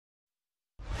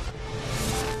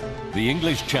The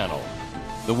English Channel,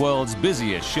 the world's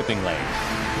busiest shipping lane.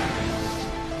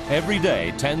 Every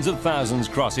day, tens of thousands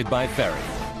cross it by ferry.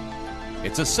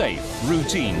 It's a safe,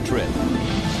 routine trip.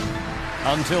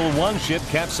 Until one ship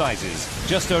capsizes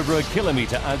just over a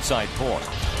kilometre outside port.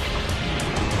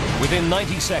 Within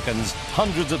 90 seconds,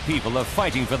 hundreds of people are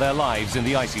fighting for their lives in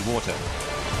the icy water.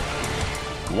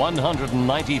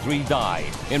 193 die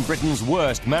in Britain's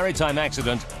worst maritime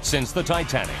accident since the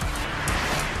Titanic.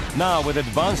 Now, with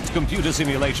advanced computer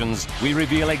simulations, we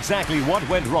reveal exactly what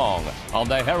went wrong on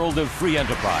the Herald of Free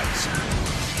Enterprise.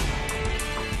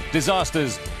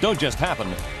 Disasters don't just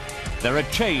happen, they're a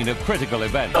chain of critical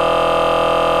events.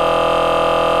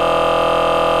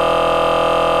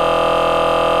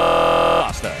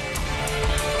 Faster.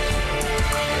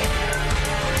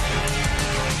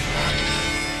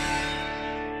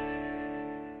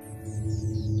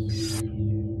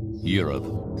 Europe,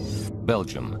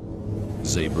 Belgium,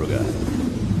 Zeebrugge.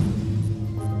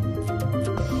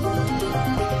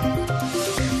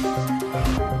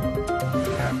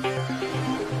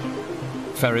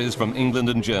 Ferries from England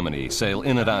and Germany sail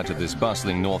in and out of this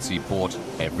bustling North Sea port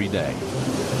every day.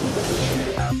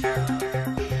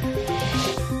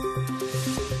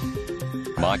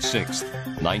 March 6th,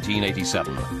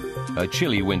 1987, a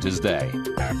chilly winter's day.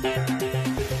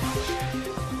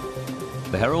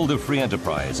 The Herald of Free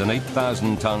Enterprise, an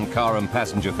 8,000-ton car and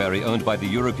passenger ferry owned by the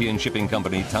European shipping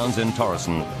company Townsend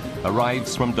Torrison,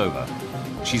 arrives from Dover.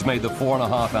 She's made the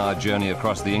 4.5-hour journey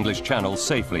across the English Channel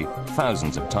safely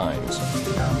thousands of times.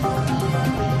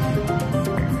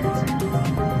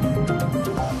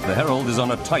 The Herald is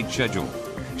on a tight schedule.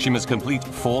 She must complete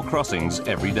 4 crossings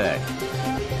every day.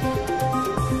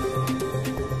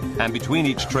 And between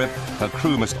each trip, her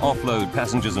crew must offload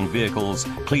passengers and vehicles,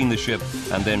 clean the ship,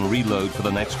 and then reload for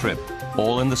the next trip,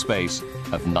 all in the space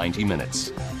of 90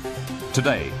 minutes.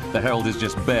 Today, the Herald is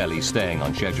just barely staying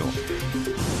on schedule.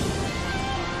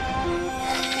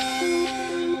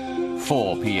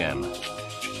 4 p.m.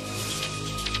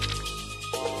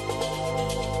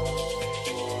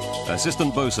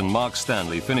 Assistant bosun Mark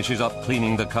Stanley finishes up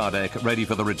cleaning the car deck, ready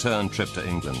for the return trip to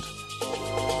England.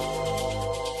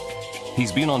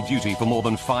 He's been on duty for more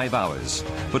than 5 hours,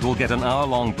 but will get an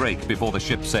hour-long break before the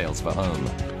ship sails for home.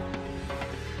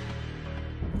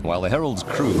 While the Herald's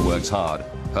crew works hard,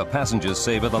 her passengers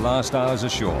savor the last hours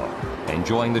ashore,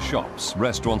 enjoying the shops,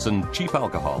 restaurants and cheap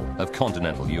alcohol of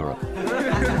continental Europe.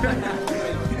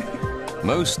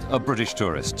 Most are British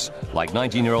tourists, like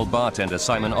 19-year-old bartender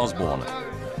Simon Osborne.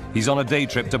 He's on a day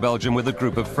trip to Belgium with a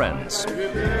group of friends.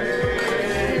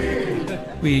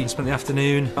 We spent the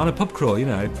afternoon on a pub crawl, you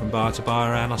know, from bar to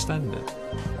bar around Ostend. It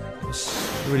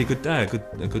was a really good day,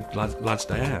 a good lad's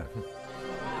day out.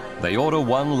 They order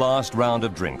one last round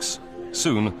of drinks.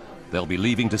 Soon, they'll be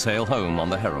leaving to sail home on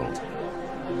the Herald.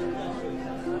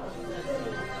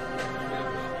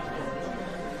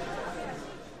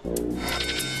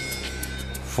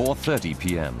 "4:30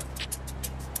 p.m.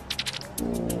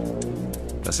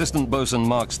 Assistant bosun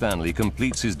Mark Stanley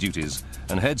completes his duties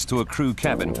and heads to a crew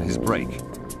cabin for his break.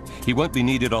 He won't be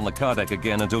needed on the car deck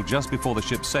again until just before the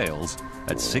ship sails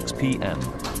at 6 p.m.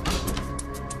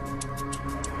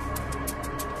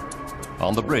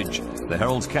 On the bridge, the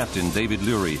Herald's captain, David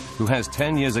Lurie, who has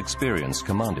 10 years' experience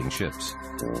commanding ships.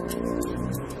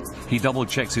 He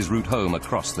double-checks his route home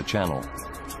across the channel.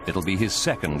 It'll be his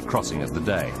second crossing of the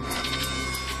day.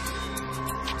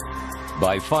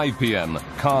 By 5 p.m.,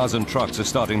 cars and trucks are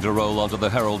starting to roll onto the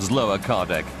Herald's lower car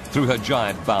deck through her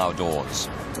giant bow doors.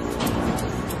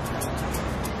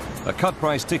 A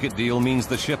cut-price ticket deal means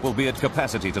the ship will be at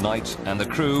capacity tonight, and the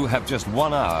crew have just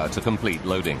 1 hour to complete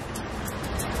loading.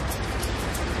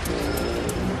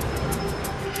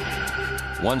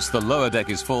 Once the lower deck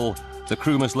is full, the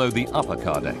crew must load the upper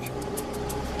car deck.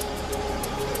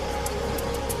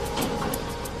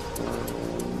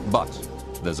 But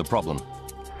there's a problem.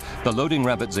 The loading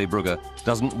ramp at Zeebrugge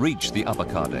doesn't reach the upper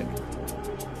car deck.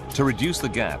 To reduce the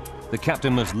gap, the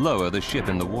captain must lower the ship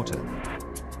in the water.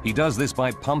 He does this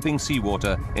by pumping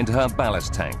seawater into her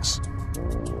ballast tanks.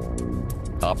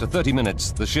 After 30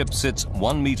 minutes, the ship sits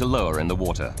 1 meter lower in the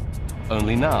water.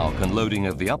 Only now can loading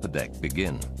of the upper deck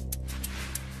begin.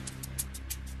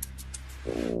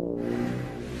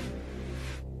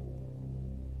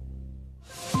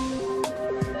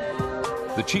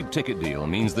 The cheap ticket deal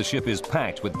means the ship is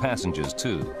packed with passengers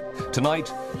too.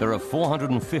 Tonight, there are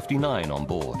 459 on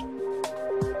board.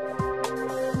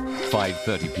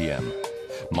 5:30 p.m.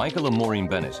 Michael and Maureen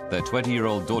Bennett, their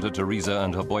 20-year-old daughter Teresa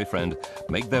and her boyfriend,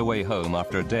 make their way home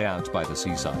after a day out by the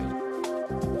seaside.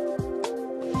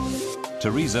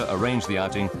 Teresa arranged the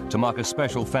outing to mark a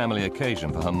special family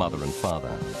occasion for her mother and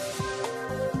father.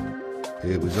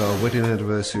 It was our wedding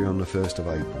anniversary on the 1st of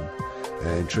April,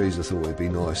 and Teresa thought it'd be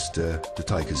nice to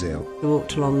take us out. We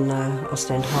walked along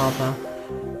Ostend Harbour,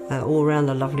 all around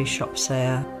the lovely shops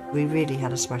there. We really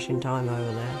had a smashing time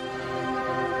over there.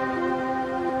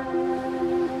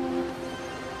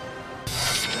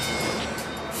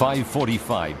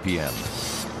 "5:45 p.m.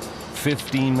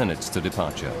 15 minutes to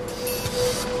departure.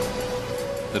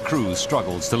 The crew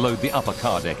struggles to load the upper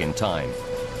car deck in time.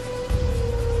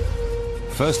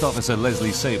 First Officer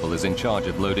Leslie Sable is in charge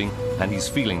of loading, and he's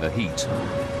feeling the heat.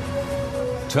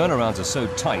 Turnarounds are so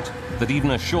tight that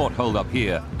even a short hold up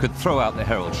here could throw out the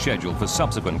Herald's schedule for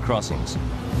subsequent crossings.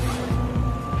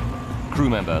 Crew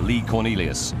member Lee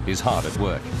Cornelius is hard at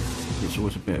work. It's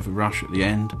always a bit of a rush at the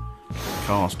end.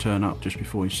 Cars turn up just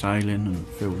before you're sailing and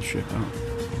fill the ship up.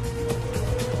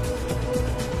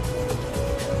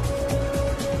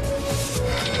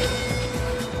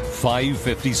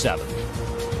 "5:57.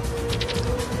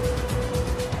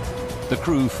 The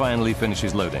crew finally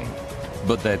finishes loading,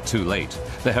 but they're too late.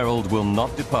 The Herald will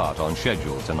not depart on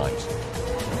schedule tonight.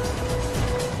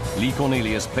 Lee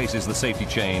Cornelius places the safety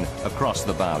chain across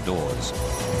the bow doors.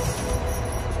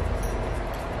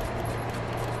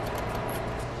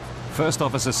 First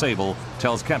Officer Sable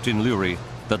tells Captain Lurie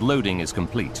that loading is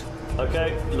complete.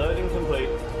 Okay, loading complete.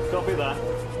 Copy that.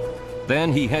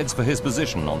 Then he heads for his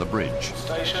position on the bridge.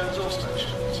 Stations, all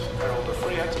stations. Herald of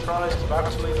Free Enterprise is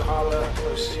about to leave the harbour,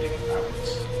 proceeding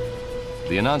outwards.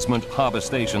 The announcement Harbour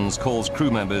Stations calls crew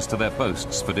members to their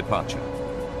posts for departure.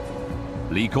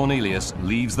 Lee Cornelius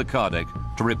leaves the car deck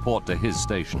to report to his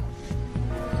station.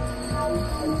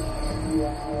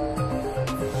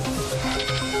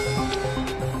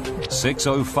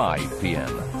 "6:05 p.m.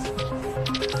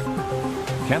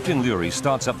 Captain Lurie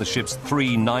starts up the ship's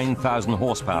 3 9,000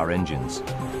 horsepower engines.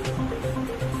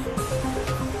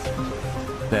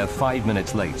 They're 5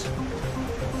 minutes late.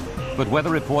 But weather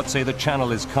reports say the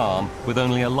channel is calm with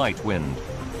only a light wind.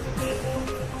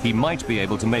 He might be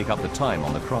able to make up the time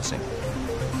on the crossing.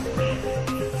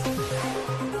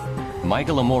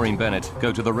 Michael and Maureen Bennett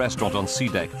go to the restaurant on sea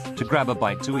deck to grab a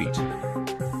bite to eat.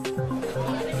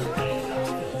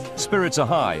 Spirits are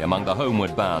high among the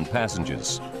homeward bound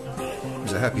passengers. It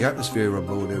was a happy atmosphere on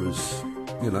board. There was,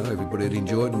 everybody had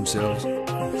enjoyed themselves.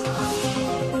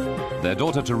 Their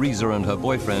daughter Teresa and her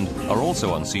boyfriend are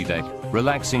also on sea deck,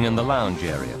 relaxing in the lounge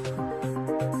area.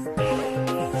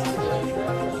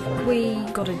 We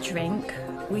got a drink.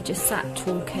 We just sat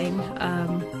talking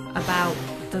about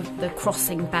the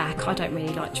crossing back. I don't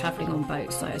really like travelling on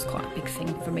boats, so it's quite a big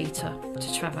thing for me to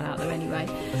travel out there anyway.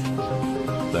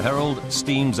 The Herald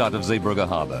steams out of Zeebrugge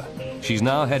harbour. She's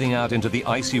now heading out into the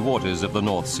icy waters of the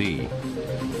North Sea.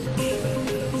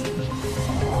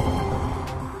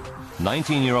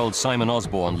 19-year-old Simon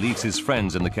Osborne leaves his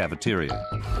friends in the cafeteria.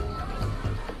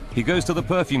 He goes to the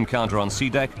perfume counter on sea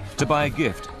deck to buy a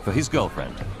gift for his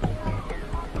girlfriend.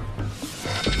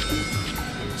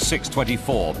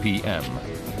 6:24 p.m.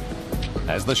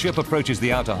 As the ship approaches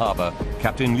the outer harbour,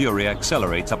 Captain Lurie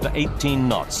accelerates up to 18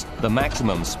 knots, the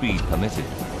maximum speed permitted.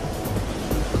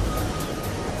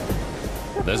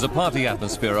 There's a party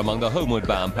atmosphere among the homeward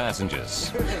bound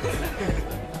passengers.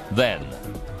 Then,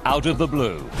 out of the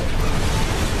blue,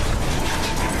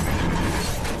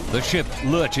 the ship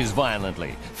lurches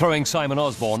violently, throwing Simon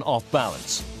Osborne off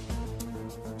balance.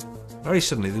 Very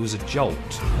suddenly there was a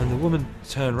jolt, and the woman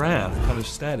turned round and kind of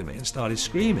stared at me and started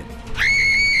screaming.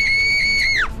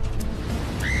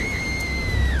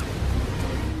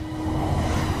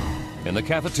 In the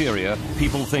cafeteria,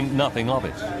 people think nothing of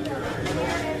it.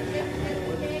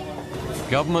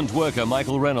 Government worker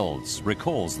Michael Reynolds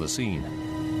recalls the scene.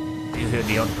 You heard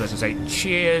the odd person say,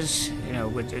 "Cheers,"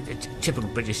 with a typical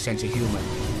British sense of humour.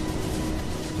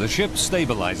 The ship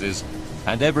stabilizes,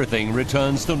 and everything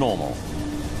returns to normal.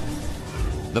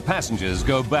 The passengers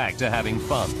go back to having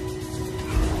fun.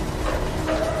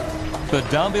 But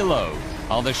down below,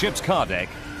 on the ship's car deck,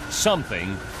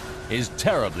 something is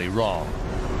terribly wrong.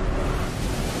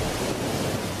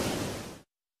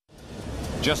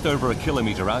 Just over a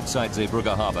kilometre outside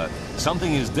Zeebrugge harbour,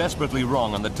 something is desperately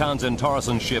wrong on the Townsend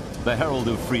Torreson ship, the Herald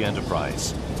of Free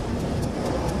Enterprise.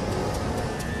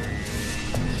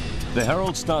 The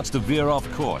Herald starts to veer off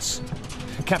course.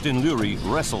 Captain Lurie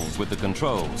wrestles with the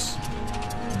controls,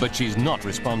 but she's not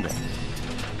responding.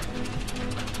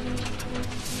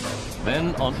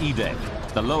 Then on E-deck,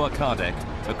 the lower car deck,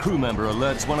 a crew member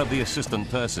alerts one of the assistant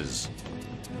pursers.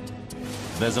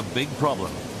 There's a big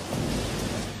problem.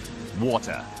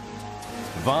 Water.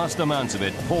 Vast amounts of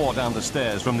it pour down the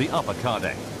stairs from the upper car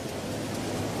deck.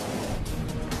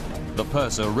 The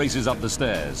purser races up the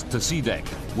stairs to C deck,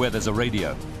 where there's a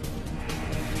radio.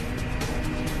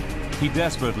 He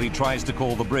desperately tries to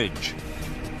call the bridge,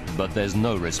 but there's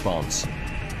no response.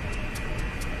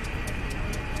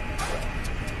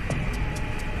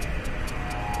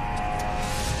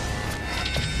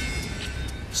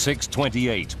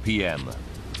 (6:28 p.m.)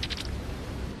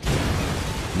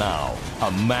 Now,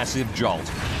 a massive jolt.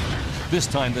 This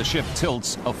time the ship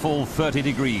tilts a full 30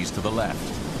 degrees to the left.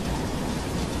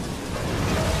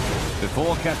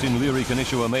 Before Captain Leary can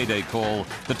issue a mayday call,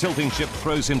 the tilting ship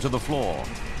throws him to the floor.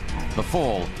 The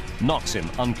fall knocks him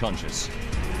unconscious.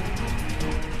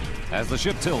 As the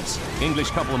ship tilts,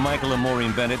 English couple Michael and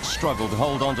Maureen Bennett struggle to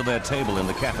hold onto their table in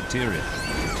the cafeteria.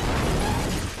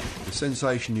 The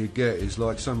sensation you get is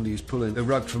like somebody is pulling a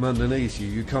rug from underneath you.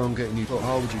 You can't get any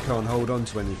foothold, you can't hold on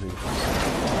to anything.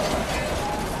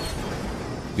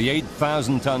 The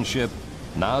 8,000-ton ship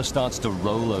now starts to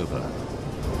roll over.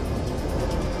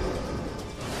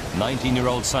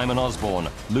 19-year-old Simon Osborne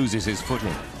loses his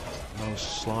footing. I was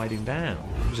sliding down.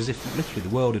 It was as if literally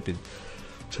the world had been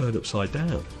turned upside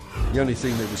down. The only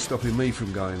thing that was stopping me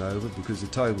from going over, because the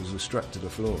tables were strapped to the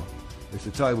floor. If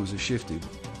the tables had shifted,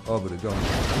 I would have gone.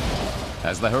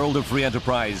 As the Herald of Free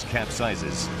Enterprise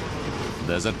capsizes,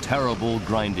 there's a terrible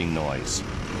grinding noise.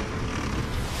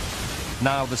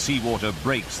 Now the seawater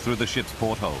breaks through the ship's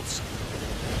portholes.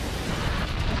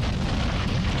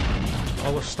 I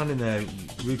was standing there,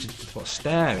 rooted to the spot,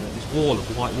 staring at this wall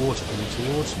of white water coming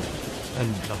towards me. And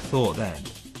I thought then,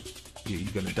 you're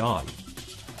going to die.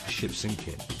 The ship's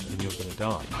sinking, and you're going to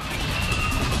die.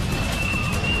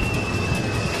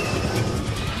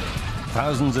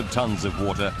 Thousands of tons of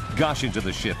water gush into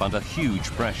the ship under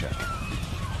huge pressure.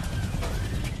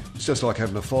 It's just like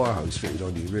having a fire hose fitted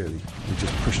on you, really. It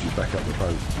just pushed you back up the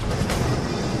boat.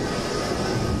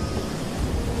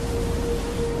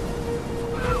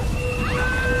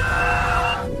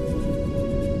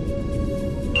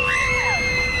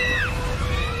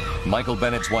 Michael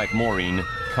Bennett's wife Maureen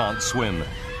can't swim.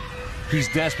 He's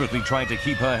desperately trying to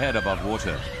keep her head above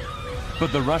water.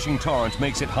 But the rushing torrent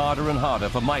makes it harder and harder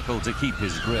for Michael to keep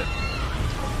his grip.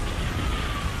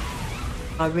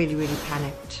 I really, really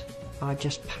panicked. I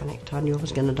just panicked. I knew I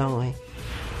was going to die.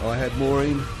 I had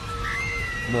Maureen,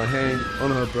 my hand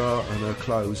on her bra and her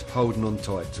clothes, holding on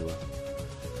tight to her.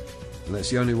 And that's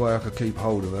the only way I could keep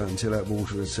hold of her until that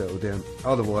water had settled down.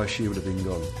 Otherwise, she would have been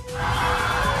gone.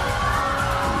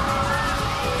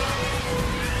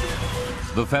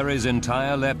 The ferry's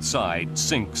entire left side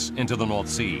sinks into the North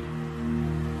Sea,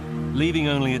 leaving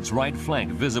only its right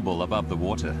flank visible above the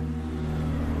water.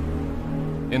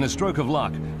 In a stroke of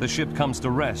luck, the ship comes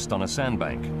to rest on a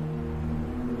sandbank.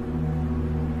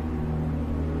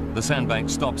 The sandbank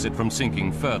stops it from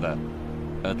sinking further,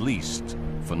 at least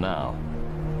for now.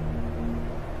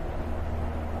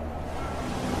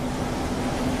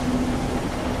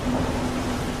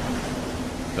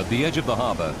 At the edge of the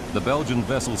harbour, the Belgian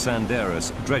vessel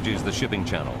Sanderus dredges the shipping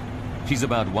channel. She's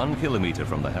about 1 kilometre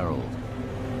from the Herald.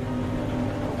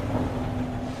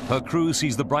 Her crew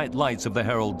sees the bright lights of the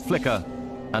Herald flicker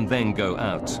and then go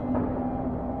out.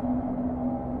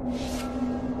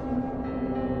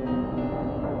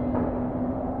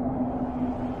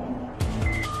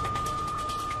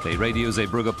 They radio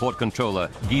Zeebrugge port controller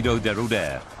Guido de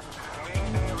Ruder.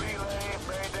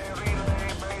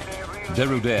 De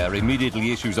Ruder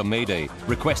immediately issues a mayday,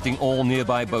 requesting all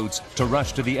nearby boats to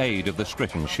rush to the aid of the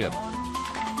stricken ship.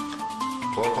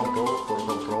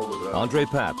 Andre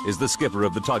Papp is the skipper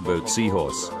of the tugboat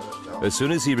Seahorse. As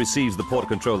soon as he receives the port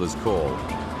controller's call,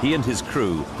 he and his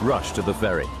crew rush to the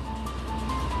ferry.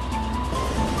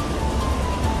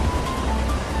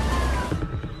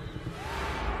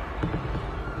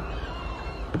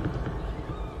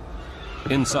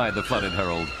 Inside the flooded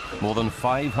Herald, more than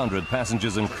 500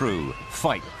 passengers and crew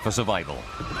fight for survival.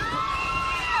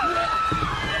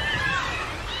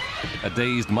 A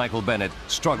dazed Michael Bennett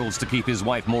struggles to keep his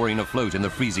wife Maureen afloat in the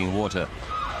freezing water.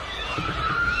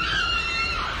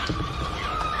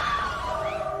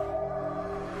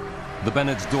 The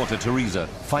Bennett's daughter Teresa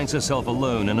finds herself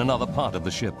alone in another part of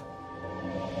the ship.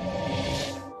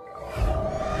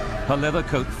 Her leather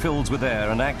coat fills with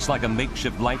air and acts like a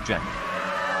makeshift life jacket.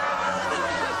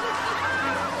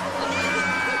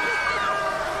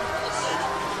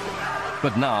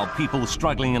 But now, people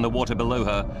struggling in the water below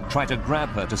her try to grab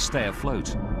her to stay afloat.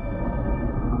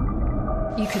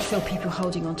 You could feel people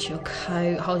holding onto your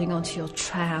coat, holding onto your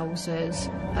trousers,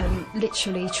 and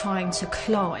literally trying to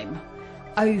climb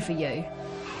over you.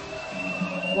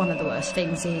 One of the worst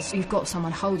things is you've got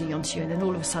someone holding onto you and then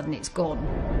all of a sudden it's gone.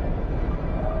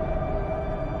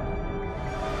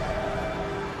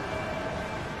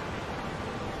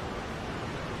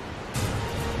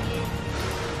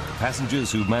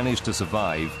 Passengers who manage to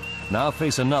survive now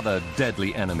face another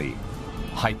deadly enemy,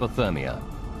 hypothermia.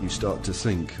 You start to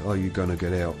think, are you going to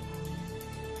get out?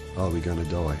 Are we going to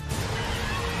die?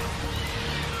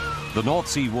 The North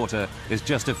Sea water is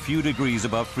just a few degrees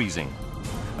above freezing.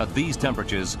 At these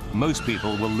temperatures, most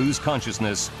people will lose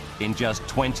consciousness in just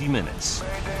 20 minutes.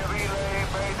 Mayday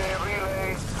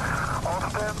relay.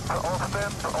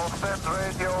 Off stand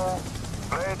radio.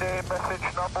 Mayday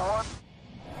message number 1.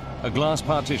 A glass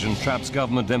partition traps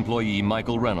government employee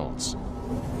Michael Reynolds.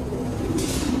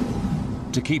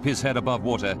 To keep his head above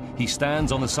water, he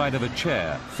stands on the side of a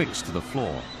chair fixed to the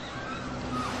floor.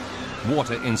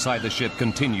 Water inside the ship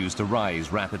continues to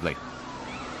rise rapidly.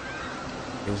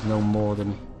 There's no more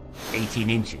than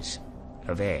 18 inches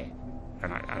of air.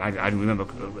 And I remember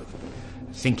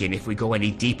thinking, if we go any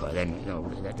deeper, then you know,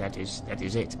 that is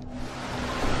it.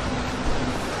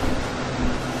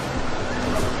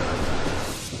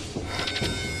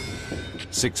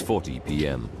 "6:40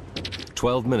 p.m.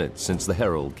 12 minutes since the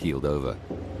Herald keeled over.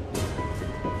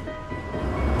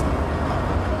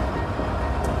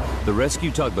 The rescue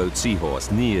tugboat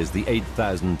Seahorse nears the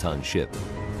 8,000-ton ship.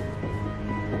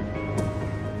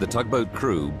 The tugboat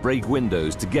crew break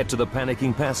windows to get to the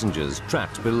panicking passengers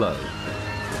trapped below.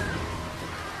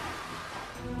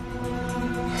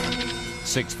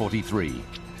 6:43,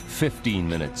 15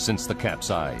 minutes since the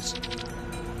capsize.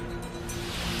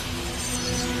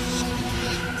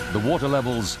 The water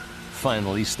levels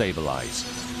finally stabilize.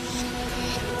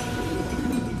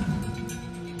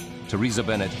 Teresa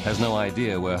Bennett has no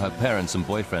idea where her parents and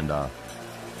boyfriend are.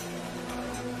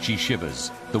 She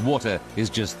shivers. The water is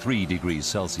just 3 degrees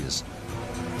Celsius.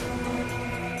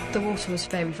 The water was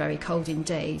very, very cold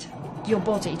indeed. Your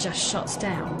body just shuts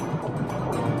down.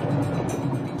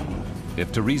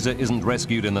 If Teresa isn't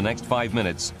rescued in the next 5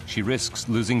 minutes, she risks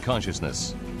losing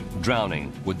consciousness.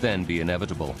 Drowning would then be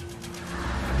inevitable.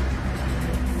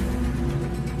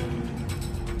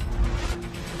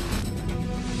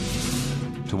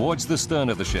 Towards the stern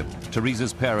of the ship,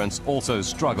 Teresa's parents also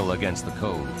struggle against the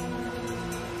cold.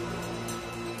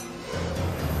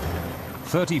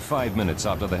 35 minutes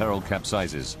after the Herald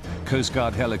capsizes, Coast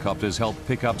Guard helicopters help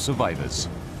pick up survivors.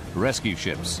 Rescue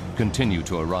ships continue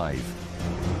to arrive.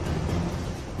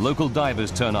 Local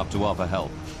divers turn up to offer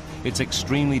help. It's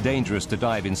extremely dangerous to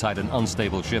dive inside an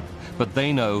unstable ship, but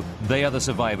they know they are the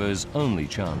survivors' only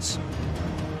chance.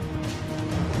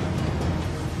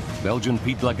 Belgian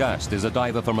Piet Lagaste is a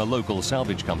diver from a local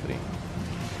salvage company.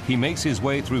 He makes his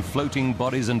way through floating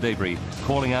bodies and debris,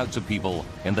 calling out to people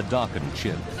in the darkened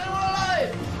ship.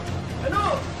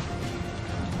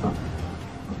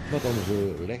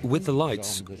 With the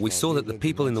lights, we saw that the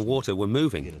people in the water were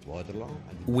moving.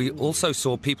 We also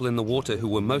saw people in the water who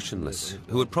were motionless,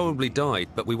 who had probably died,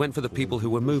 but we went for the people who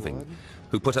were moving,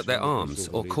 who put up their arms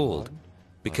or called,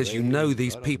 because you know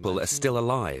these people are still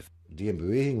alive.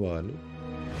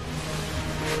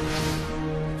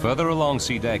 Further along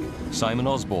sea deck, Simon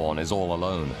Osborne is all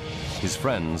alone. His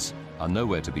friends are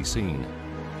nowhere to be seen.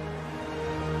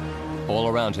 All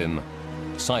around him,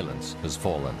 silence has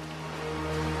fallen.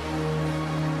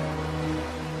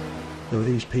 There were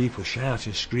these people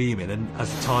shouting, screaming, and as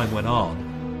the time went on,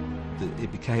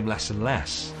 it became less and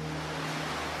less.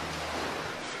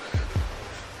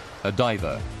 A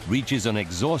diver reaches an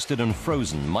exhausted and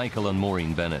frozen Michael and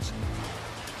Maureen Bennett.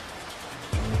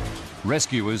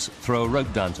 Rescuers throw a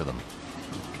rope down to them.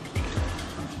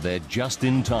 They're just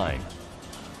in time.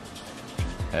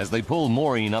 As they pull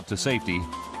Maureen up to safety,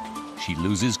 she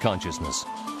loses consciousness.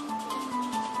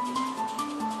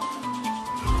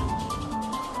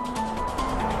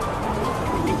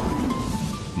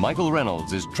 Michael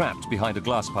Reynolds is trapped behind a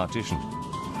glass partition.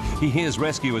 He hears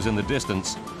rescuers in the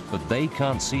distance, but they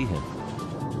can't see him.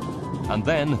 And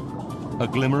then, a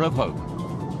glimmer of hope.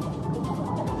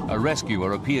 A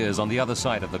rescuer appears on the other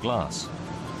side of the glass.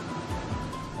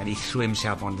 And he threw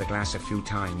himself onto the glass a few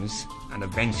times, and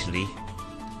eventually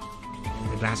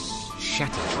the glass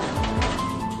shattered.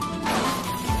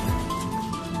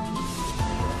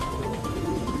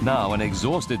 Now an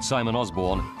exhausted Simon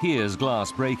Osborne hears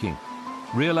glass breaking.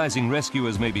 Realizing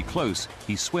rescuers may be close,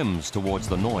 he swims towards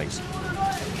the noise.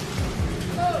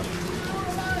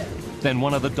 Then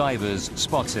one of the divers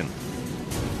spots him.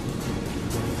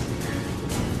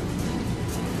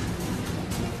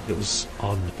 It was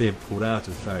on being pulled out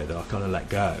of the ferry that I kind of let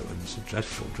go, and it's a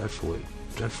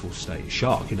dreadful state of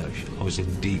shock, you know. I was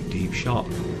in deep, deep shock.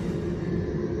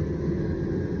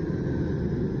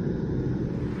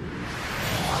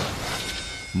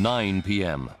 "9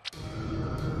 p.m.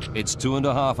 It's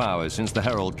 2.5 hours since the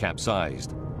Herald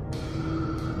capsized.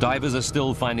 Divers are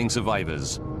still finding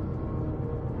survivors.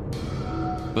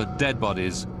 But dead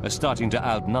bodies are starting to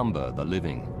outnumber the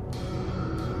living.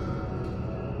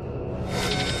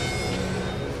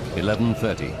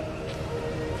 11:30.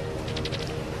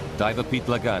 Diver Pete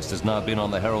Lagaste has now been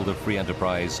on the Herald of Free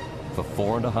Enterprise for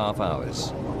 4.5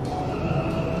 hours.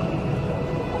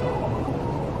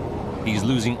 He's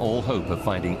losing all hope of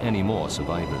finding any more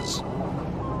survivors.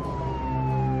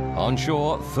 On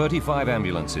shore, 35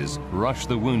 ambulances rush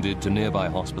the wounded to nearby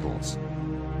hospitals.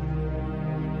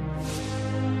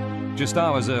 Just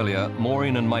hours earlier,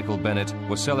 Maureen and Michael Bennett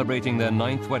were celebrating their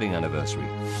 9th wedding anniversary.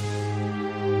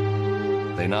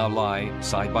 They now lie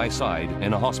side by side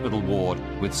in a hospital ward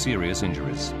with serious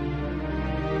injuries.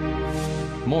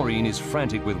 Maureen is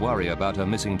frantic with worry about her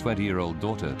missing 20-year-old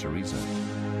daughter, Teresa.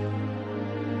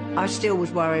 I still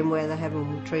was worrying where the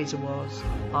heaven Teresa was.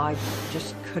 I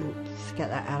just couldn't get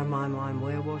that out of my mind.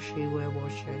 Where was she? Where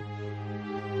was she?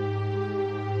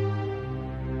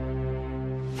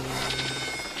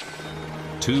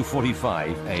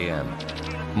 (2:45 a.m.).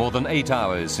 More than 8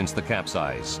 hours since the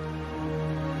capsize.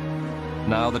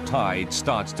 Now the tide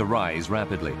starts to rise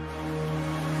rapidly.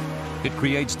 It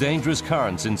creates dangerous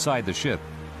currents inside the ship.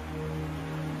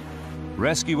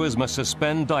 Rescuers must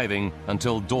suspend diving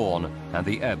until dawn and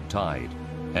the ebb tide.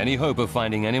 Any hope of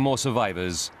finding any more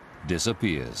survivors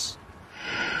disappears.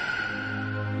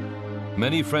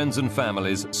 Many friends and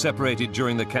families separated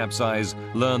during the capsize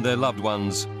learned their loved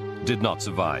ones did not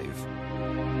survive.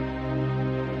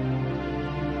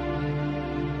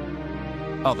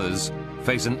 Others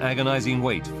face an agonizing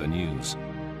wait for news.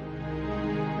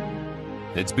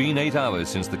 It's been 8 hours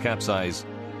since the capsize,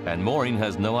 and Maureen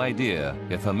has no idea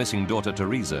if her missing daughter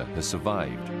Teresa has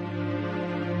survived.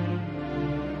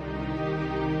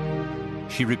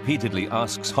 She repeatedly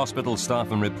asks hospital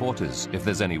staff and reporters if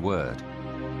there's any word.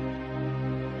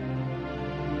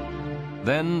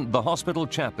 Then the hospital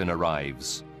chaplain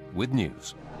arrives with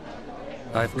news.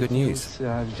 I have good news.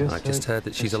 I've just heard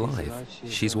that she's alive.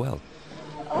 She's well.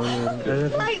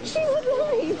 Oh, right, she was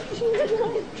alive. She was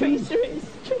alive. Teresa is.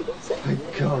 Teresa.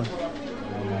 Thank God.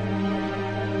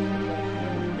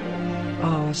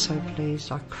 Oh, I was so pleased.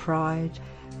 I cried,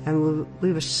 and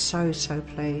we were so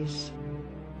pleased.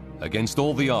 Against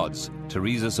all the odds,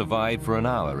 Teresa survived for an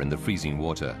hour in the freezing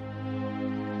water.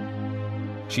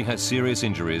 She has serious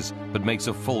injuries, but makes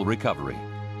a full recovery.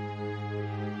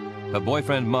 Her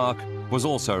boyfriend, Mark, was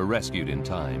also rescued in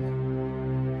time.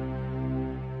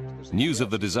 News of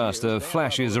the disaster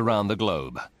flashes around the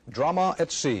globe. Drama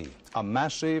at sea. A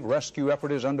massive rescue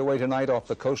effort is underway tonight off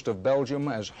the coast of Belgium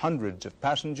as hundreds of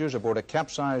passengers aboard a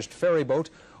capsized ferry boat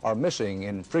are missing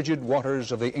in frigid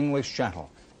waters of the English Channel.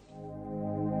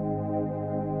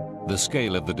 The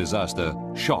scale of the disaster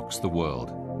shocks the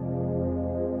world.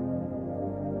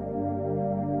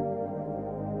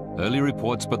 Early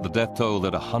reports put the death toll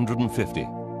at 150,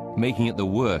 making it the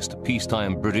worst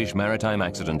peacetime British maritime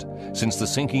accident since the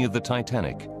sinking of the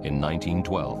Titanic in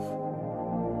 1912.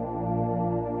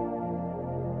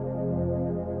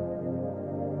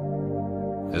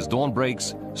 As dawn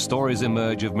breaks, stories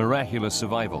emerge of miraculous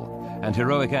survival and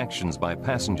heroic actions by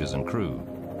passengers and crew.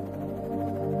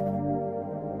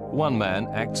 One man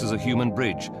acts as a human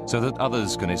bridge so that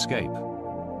others can escape.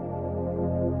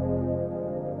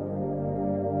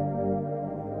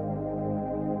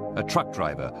 A truck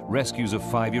driver rescues a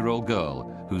 5-year-old girl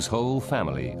whose whole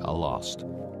family are lost.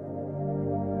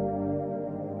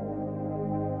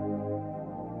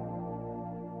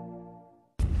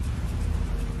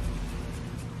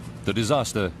 The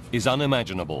disaster is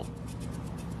unimaginable.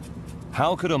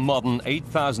 How could a modern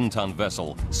 8,000-ton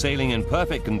vessel sailing in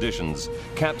perfect conditions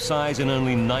capsize in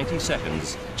only 90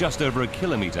 seconds just over a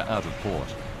kilometre out of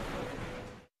port?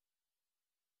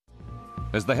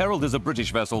 As the Herald is a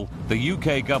British vessel, the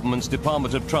UK government's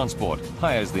Department of Transport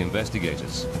hires the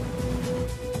investigators.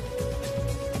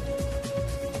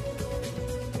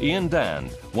 Ian Dann,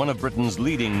 one of Britain's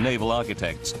leading naval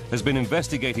architects, has been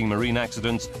investigating marine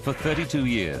accidents for 32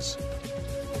 years.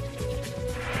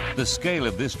 The scale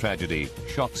of this tragedy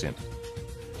shocks him.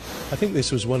 I think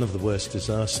this was one of the worst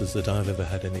disasters that I've ever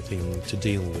had anything to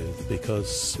deal with,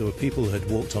 because there were people who had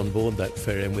walked on board that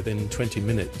ferry, and within 20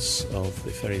 minutes of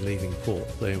the ferry leaving port,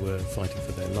 they were fighting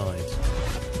for their lives.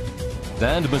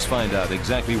 Dan must find out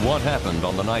exactly what happened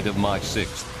on the night of March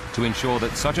 6th to ensure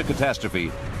that such a catastrophe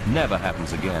never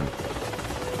happens again.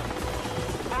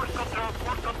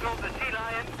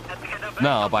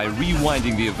 Now, by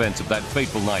rewinding the events of that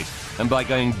fateful night and by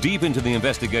going deep into the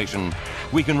investigation,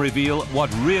 we can reveal what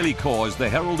really caused the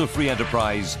Herald of Free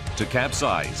Enterprise to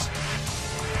capsize.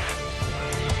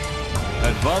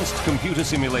 Advanced computer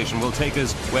simulation will take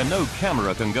us where no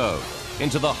camera can go,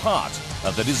 into the heart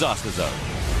of the disaster zone.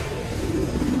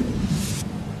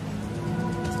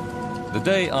 The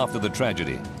day after the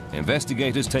tragedy,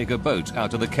 investigators take a boat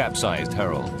out to the capsized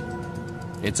Herald.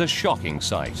 It's a shocking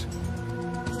sight.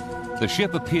 The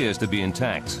ship appears to be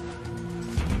intact.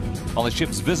 On the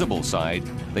ship's visible side,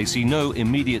 they see no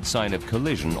immediate sign of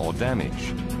collision or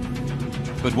damage.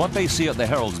 But what they see at the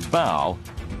Herald's bow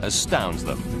astounds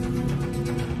them.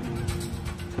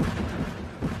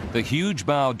 The huge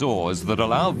bow doors that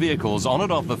allow vehicles on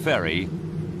and off the ferry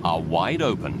are wide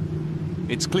open.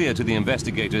 It's clear to the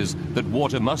investigators that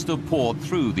water must have poured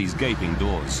through these gaping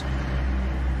doors.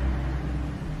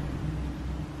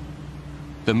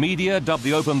 The media dubbed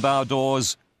the open bow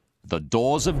doors the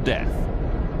doors of death.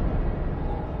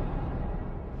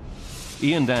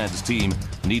 Ian Dad's team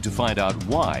need to find out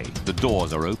why the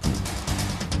doors are open.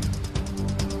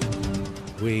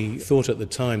 We thought at the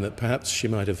time that perhaps she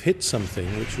might have hit something,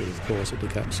 which would have caused it to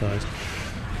capsize,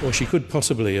 or she could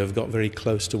possibly have got very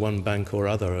close to one bank or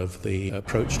other of the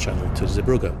approach channel to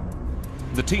Zeebrugge.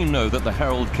 The team know that the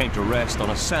Herald came to rest on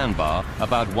a sandbar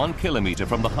about 1 kilometre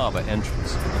from the harbour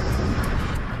entrance.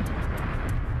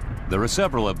 There are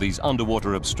several of these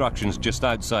underwater obstructions just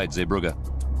outside Zeebrugge.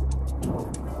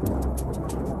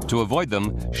 To avoid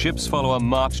them, ships follow a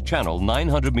marked channel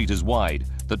 900 metres wide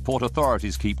that port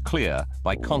authorities keep clear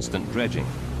by constant dredging.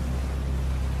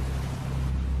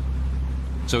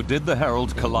 So did the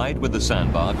Herald collide with the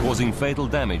sandbar, causing fatal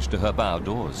damage to her bow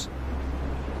doors?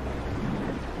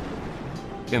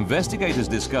 Investigators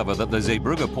discover that the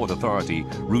Zeebrugge Port Authority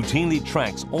routinely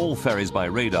tracks all ferries by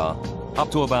radar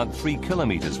up to about 3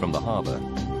 kilometres from the harbour.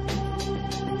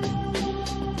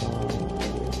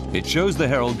 It shows the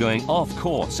Herald going off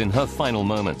course in her final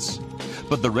moments,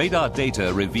 but the radar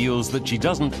data reveals that she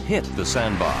doesn't hit the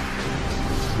sandbar.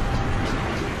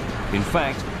 In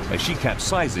fact, as she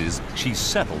capsizes, she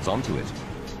settles onto it.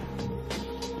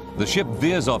 The ship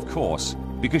veers off course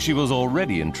because she was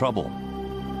already in trouble.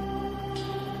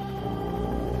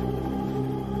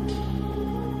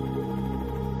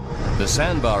 The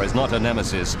sandbar is not a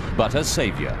nemesis, but a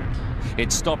savior.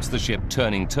 It stops the ship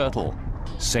turning turtle,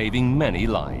 saving many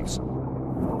lives.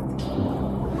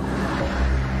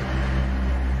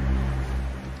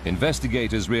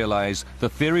 Investigators realize the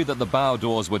theory that the bow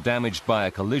doors were damaged by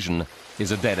a collision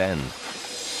is a dead end.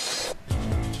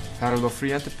 Herald of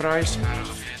Free Enterprise.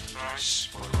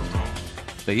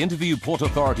 They interview Port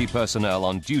Authority personnel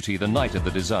on duty the night of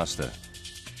the disaster.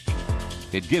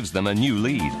 It gives them a new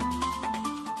lead.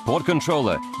 Port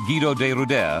Controller Guido de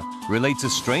Ruder relates a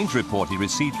strange report he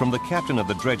received from the captain of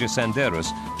the dredger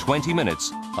Sanderus 20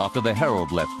 minutes after the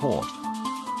Herald left port.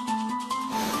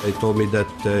 He told me that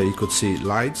he could see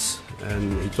lights,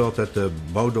 and he thought that the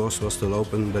bow doors were still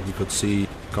open, that he could see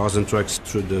cars and trucks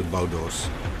through the bow doors.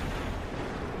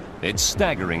 It's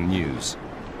staggering news.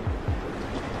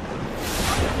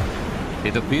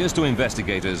 It appears to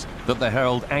investigators that the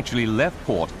Herald actually left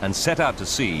port and set out to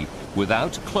sea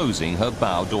without closing her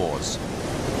bow doors.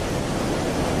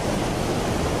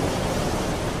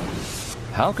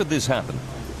 How could this happen?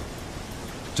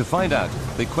 To find out,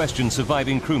 they questioned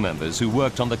surviving crew members who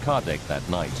worked on the car deck that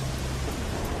night.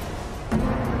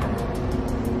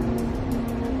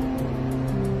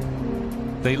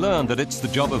 They learned that it's the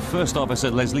job of First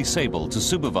Officer Leslie Sable to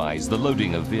supervise the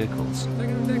loading of vehicles.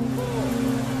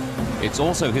 It's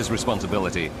also his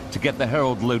responsibility to get the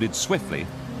Herald loaded swiftly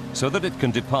so that it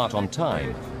can depart on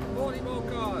time.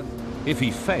 If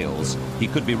he fails, he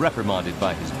could be reprimanded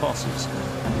by his bosses.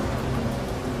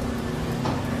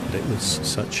 It was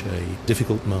such a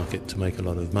difficult market to make a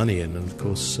lot of money in, and of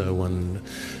course one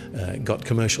got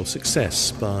commercial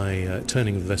success by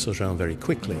turning the vessels around very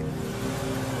quickly.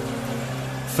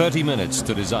 30 minutes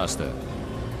to disaster.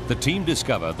 The team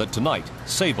discover that tonight,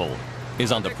 Sable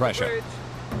is under pressure.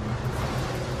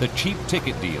 The cheap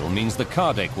ticket deal means the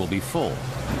car deck will be full.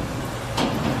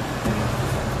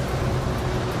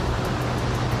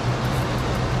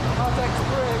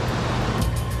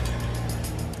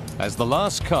 As the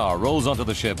last car rolls onto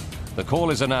the ship, the call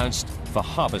is announced for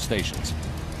harbour stations.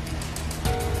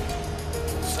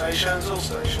 Stations, all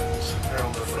stations.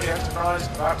 Herald of Free Enterprise,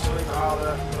 about to leave the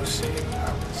harbour, proceeding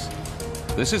outwards.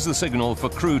 This is the signal for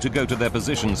crew to go to their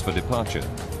positions for departure.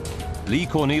 Lee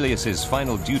Cornelius's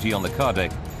final duty on the car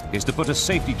deck is to put a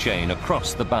safety chain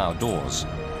across the bow doors.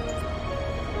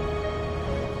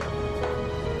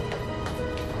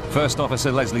 First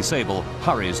Officer Leslie Sable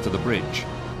hurries to the bridge.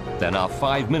 They're now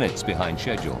 5 minutes behind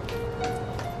schedule.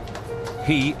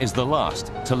 He is the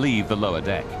last to leave the lower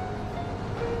deck.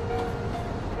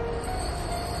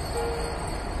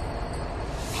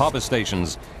 Harbour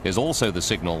stations is also the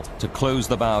signal to close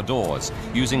the bow doors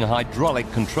using a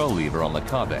hydraulic control lever on the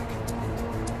car deck.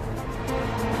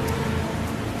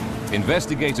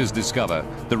 Investigators discover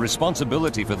the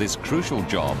responsibility for this crucial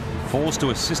job falls to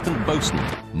Assistant Boatswain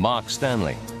Mark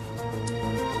Stanley.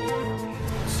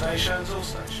 Stations, all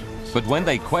stations. But when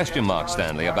they question Mark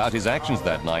Stanley about his actions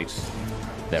that night,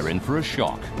 they're in for a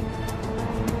shock.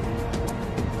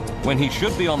 When he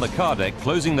should be on the car deck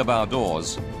closing the bow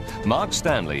doors, Mark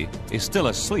Stanley is still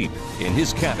asleep in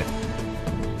his cabin.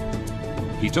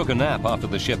 He took a nap after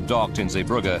the ship docked in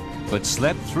Zeebrugge, but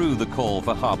slept through the call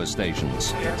for harbour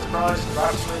stations. The Enterprise is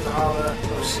about to leave the harbour,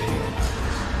 proceeding.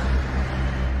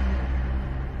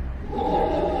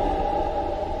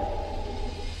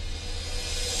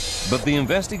 But the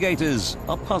investigators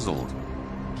are puzzled.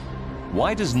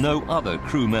 Why does no other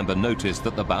crew member notice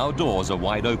that the bow doors are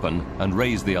wide open and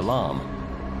raise the alarm?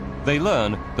 They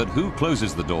learn that who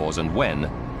closes the doors and when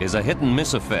is a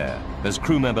hit-and-miss affair, as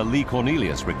crew member Lee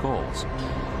Cornelius recalls.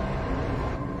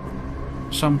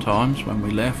 Sometimes when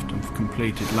we left and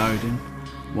completed loading,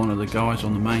 one of the guys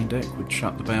on the main deck would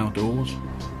shut the bow doors.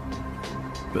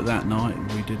 But that night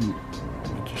we didn't.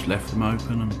 We just left them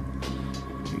open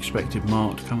and expected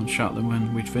Mark to come and shut them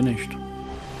when we'd finished.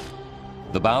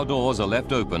 The bow doors are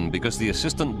left open because the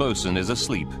assistant bosun is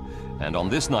asleep, and on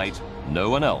this night, no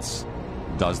one else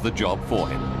does the job for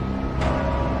him.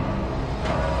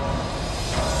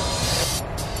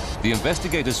 The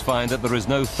investigators find that there is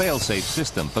no fail-safe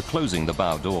system for closing the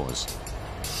bow doors.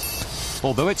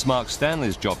 Although it's Mark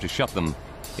Stanley's job to shut them,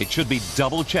 it should be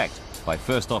double-checked by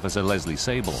First Officer Leslie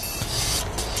Sable.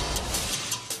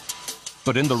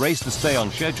 But in the race to stay on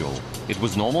schedule, it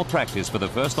was normal practice for the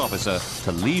First Officer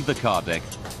to leave the car deck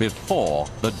before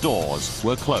the doors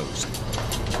were closed.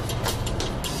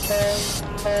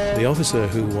 The officer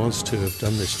who was to have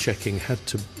done this checking had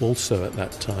to also at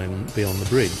that time be on the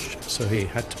bridge, so he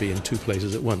had to be in two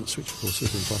places at once, which of course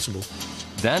was impossible.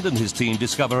 Dan and his team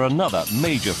discover another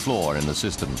major flaw in the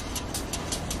system.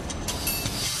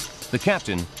 The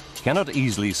captain cannot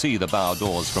easily see the bow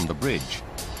doors from the bridge.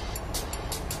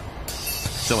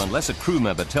 So unless a crew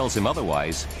member tells him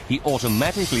otherwise, he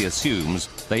automatically assumes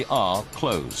they are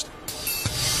closed.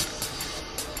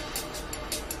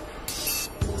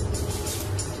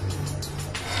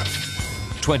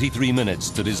 "23 minutes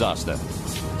to disaster.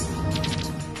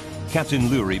 Captain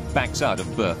Lurie backs out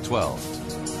of berth 12.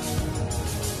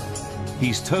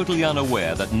 He's totally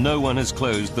unaware that no one has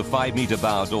closed the 5-meter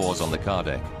bow doors on the car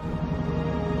deck.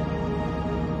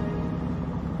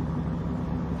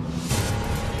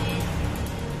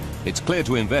 It's clear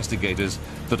to investigators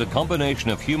that a combination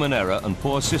of human error and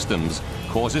poor systems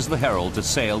causes the Herald to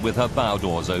sail with her bow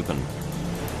doors open.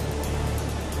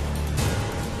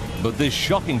 But this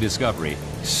shocking discovery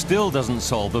still doesn't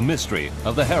solve the mystery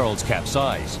of the Herald's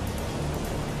capsize.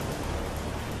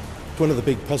 One of the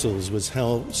big puzzles was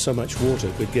how so much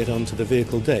water could get onto the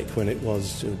vehicle deck when it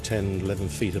was 10, 11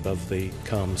 feet above the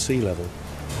calm sea level.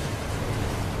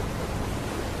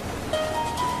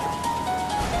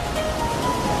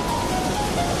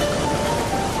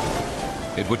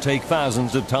 It would take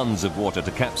thousands of tons of water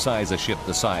to capsize a ship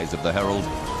the size of the Herald.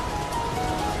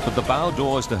 But the bow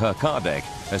doors to her car deck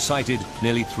are sighted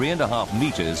nearly 3.5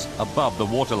 meters above the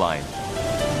waterline.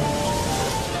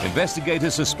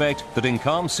 Investigators suspect that in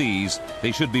calm seas,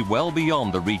 they should be well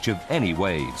beyond the reach of any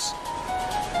waves.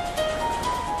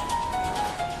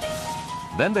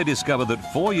 Then they discover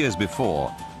that 4 years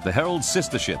before, the Herald's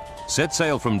sister ship set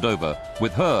sail from Dover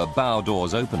with her bow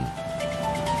doors open.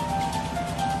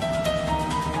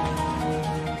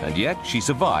 And yet she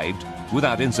survived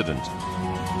without incident.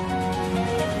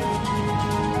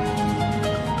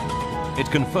 It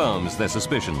confirms their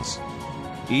suspicions.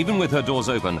 Even with her doors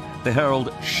open, the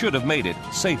Herald should have made it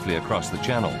safely across the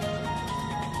channel.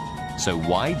 So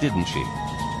why didn't she?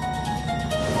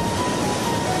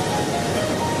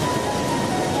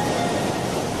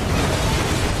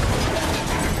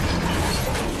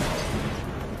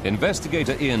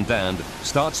 Investigator Ian Dand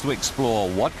starts to explore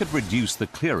what could reduce the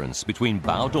clearance between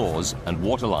bow doors and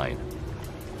waterline.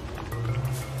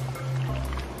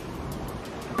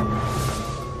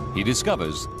 He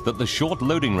discovers that the short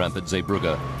loading ramp at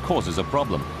Zeebrugge causes a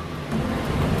problem.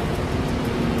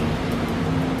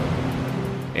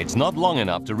 It's not long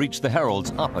enough to reach the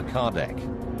Herald's upper car deck.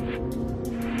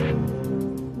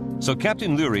 So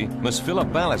Captain Lurie must fill a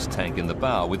ballast tank in the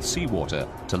bow with seawater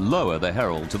to lower the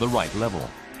Herald to the right level.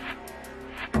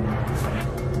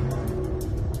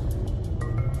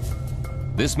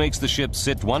 This makes the ship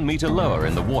sit 1 meter lower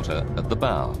in the water at the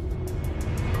bow.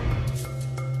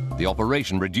 The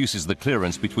operation reduces the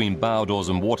clearance between bow doors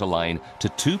and waterline to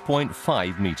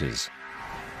 2.5 meters.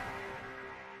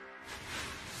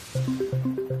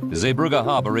 Zeebrugge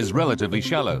harbour is relatively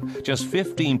shallow, just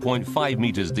 15.5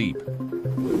 meters deep.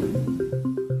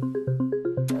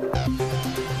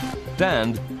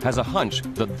 Dan has a hunch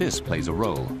that this plays a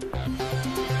role.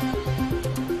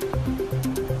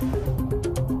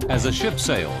 As the ship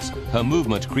sails, her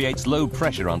movement creates low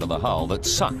pressure under the hull that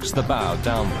sucks the bow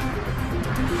downward.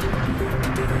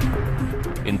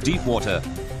 In deep water,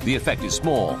 the effect is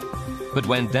small, but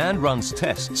when Dan runs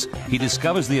tests, he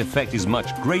discovers the effect is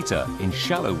much greater in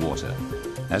shallow water.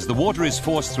 As the water is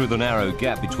forced through the narrow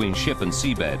gap between ship and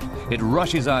seabed, it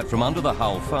rushes out from under the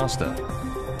hull faster.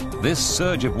 This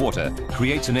surge of water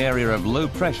creates an area of low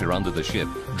pressure under the ship,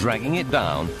 dragging it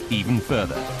down even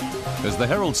further. As the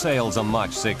Herald sails on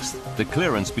March 6th, the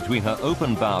clearance between her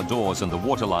open bow doors and the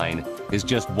waterline is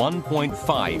just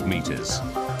 1.5 meters.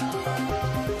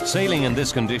 Sailing in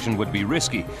this condition would be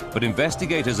risky, but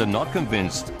investigators are not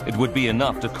convinced it would be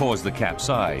enough to cause the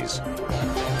capsize.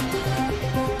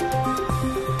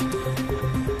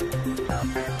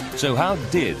 So how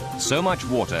did so much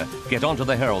water get onto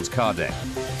the Herald's car deck?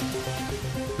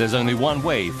 There's only one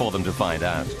way for them to find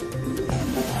out.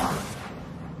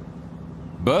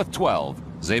 Berth 12,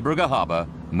 Zeebrugge Harbour,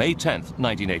 May 10th,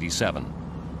 1987.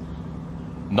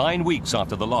 9 weeks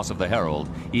after the loss of the Herald,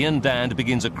 Ian Dand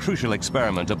begins a crucial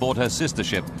experiment aboard her sister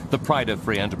ship, the Pride of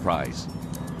Free Enterprise.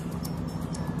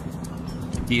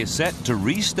 He is set to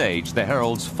restage the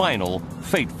Herald's final,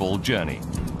 fateful journey.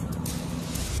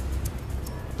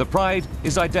 The Pride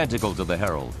is identical to the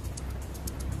Herald.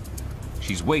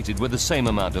 She's weighted with the same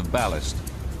amount of ballast.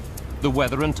 The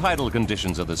weather and tidal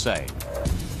conditions are the same.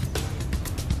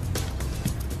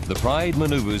 The Pride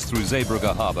maneuvers through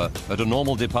Zeebrugge Harbour at a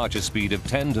normal departure speed of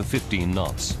 10 to 15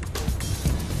 knots.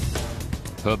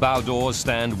 Her bow doors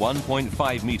stand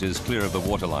 1.5 meters clear of the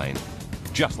waterline,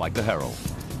 just like the Herald.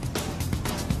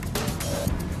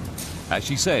 As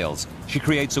she sails, she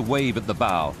creates a wave at the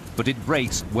bow, but it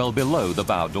breaks well below the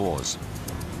bow doors.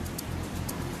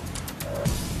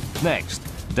 Next,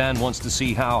 Dan wants to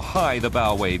see how high the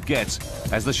bow wave gets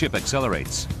as the ship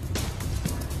accelerates.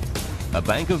 A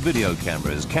bank of video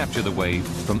cameras capture the wave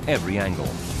from every angle.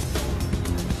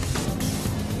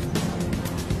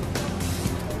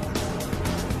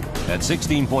 At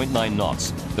 16.9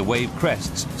 knots, the wave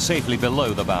crests safely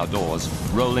below the bow doors,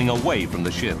 rolling away from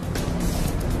the ship.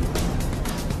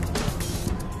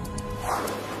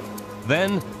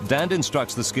 Then, Dan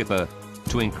instructs the skipper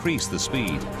to increase the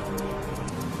speed.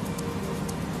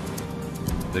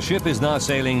 The ship is now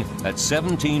sailing at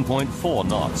 17.4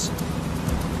 knots.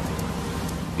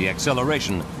 The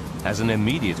acceleration has an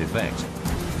immediate effect.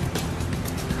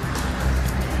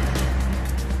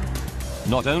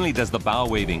 Not only does the bow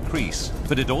wave increase,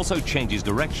 but it also changes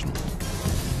direction.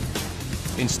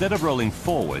 Instead of rolling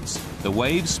forwards, the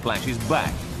wave splashes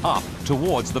back, up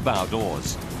towards the bow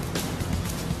doors.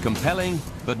 Compelling,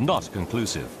 but not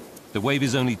conclusive. The wave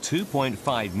is only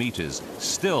 2.5 meters,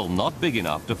 still not big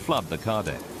enough to flood the car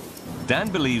deck. Dan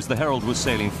believes the Herald was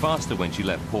sailing faster when she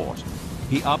left port.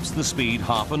 He ups the speed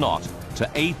half a knot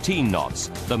to 18 knots,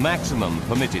 the maximum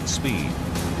permitted speed.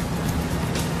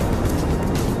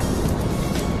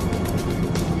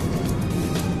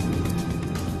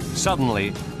 Suddenly,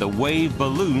 the wave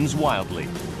balloons wildly.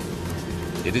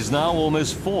 It is now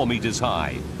almost 4 meters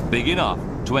high, big enough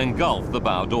to engulf the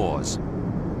bow doors.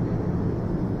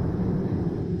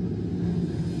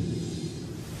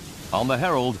 On the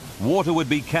Herald, water would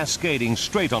be cascading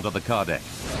straight onto the car deck.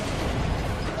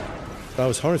 I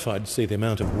was horrified to see the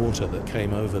amount of water that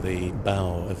came over the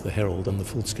bow of the Herald on the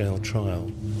full-scale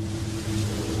trial.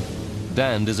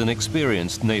 Dan is an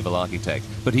experienced naval architect,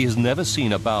 but he has never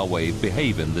seen a bow wave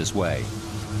behave in this way.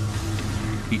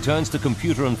 He turns to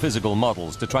computer and physical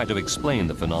models to try to explain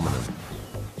the phenomenon.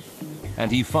 And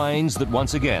he finds that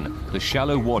once again, the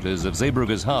shallow waters of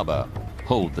Zeebrugge's harbour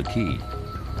hold the key.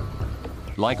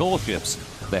 Like all ships,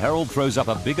 the Herald throws up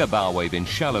a bigger bow wave in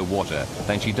shallow water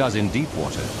than she does in deep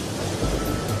water.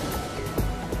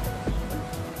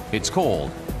 It's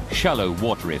called shallow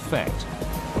water effect.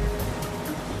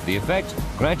 The effect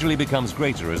gradually becomes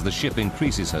greater as the ship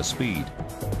increases her speed.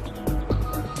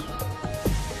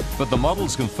 But the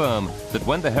models confirm that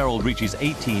when the Herald reaches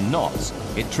 18 knots,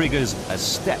 it triggers a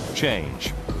step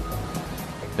change.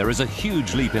 There is a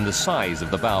huge leap in the size of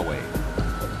the bow wave.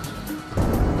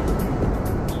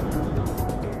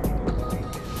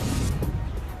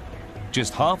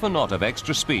 Just half a knot of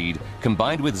extra speed,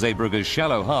 combined with Zeebrugge's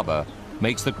shallow harbour,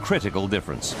 makes the critical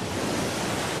difference.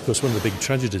 course, one of the big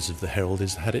tragedies of the Herald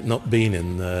is had it not been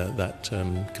in that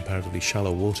comparatively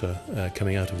shallow water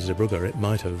coming out of Zeebrugge, it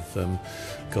might have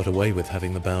got away with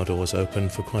having the bow doors open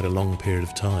for quite a long period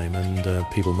of time, and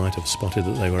people might have spotted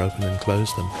that they were open and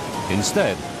closed them.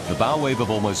 Instead, the bow wave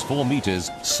of almost 4 meters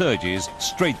surges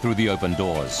straight through the open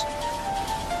doors.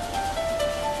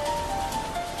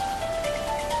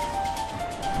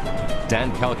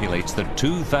 Dan calculates that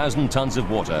 2,000 tons of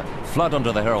water flood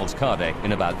onto the Herald's car deck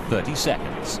in about 30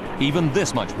 seconds. Even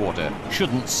this much water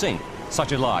shouldn't sink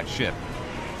such a large ship.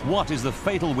 What is the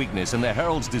fatal weakness in the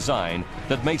Herald's design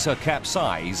that makes her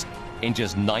capsize in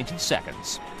just 90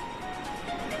 seconds?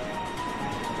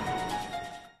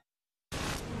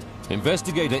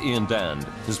 Investigator Ian Dand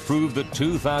has proved that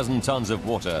 2,000 tons of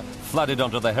water flooded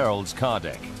onto the Herald's car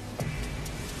deck.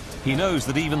 He knows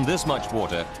that even this much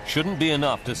water shouldn't be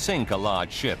enough to sink a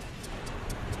large ship.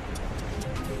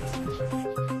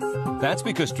 That's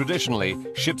because traditionally,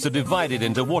 ships are divided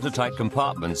into watertight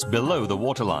compartments below the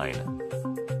waterline.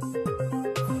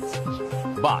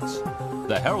 But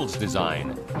the Herald's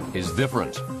design is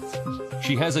different.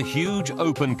 She has a huge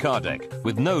open car deck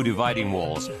with no dividing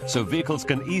walls, so vehicles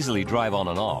can easily drive on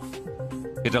and off.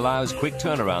 It allows quick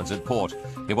turnarounds at port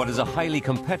in what is a highly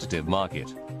competitive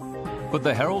market. But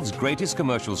the Herald's greatest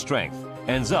commercial strength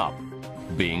ends up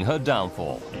being her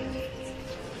downfall.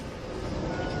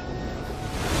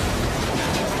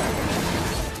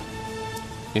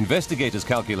 Investigators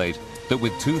calculate that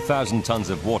with 2,000 tons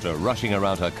of water rushing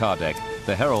around her car deck,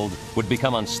 the Herald would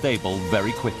become unstable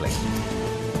very quickly.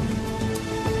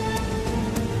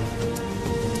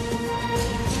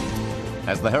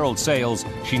 As the Herald sails,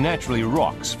 she naturally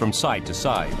rocks from side to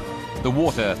side. The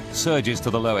water surges to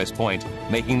the lowest point,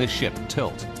 making the ship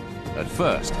tilt. At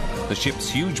first, the ship's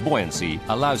huge buoyancy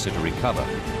allows her to recover.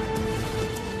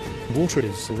 Water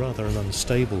is rather an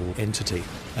unstable entity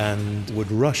and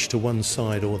would rush to one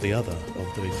side or the other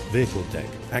of the vehicle deck,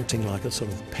 acting like a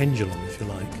sort of pendulum, if you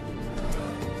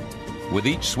like. With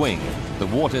each swing, the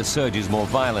water surges more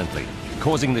violently,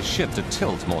 causing the ship to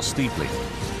tilt more steeply.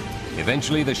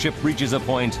 Eventually, the ship reaches a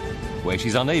point where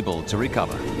she's unable to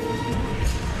recover.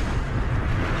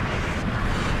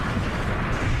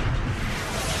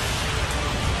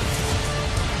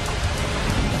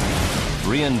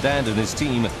 For Ian Dand and his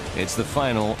team, it's the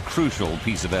final, crucial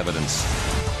piece of evidence.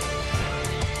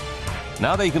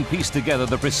 Now they can piece together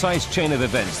the precise chain of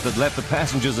events that left the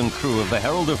passengers and crew of the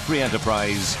Herald of Free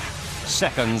Enterprise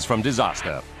seconds from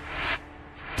disaster.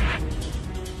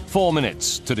 4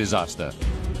 minutes to disaster.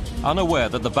 Unaware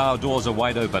that the bow doors are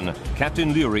wide open,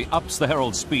 Captain Lurie ups the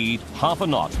Herald's speed half a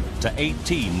knot to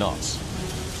 18 knots.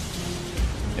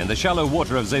 In the shallow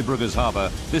water of Zeebrugge's harbour,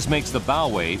 this makes the bow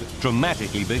wave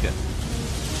dramatically bigger.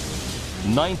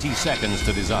 90 seconds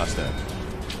to disaster.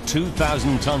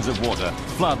 2,000 tons of water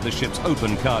flood the ship's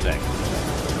open car deck.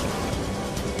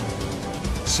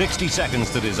 60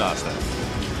 seconds to disaster.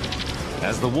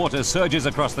 As the water surges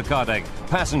across the car deck,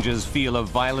 passengers feel a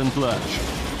violent lurch.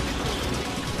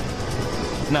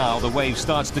 Now the wave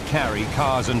starts to carry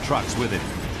cars and trucks with it.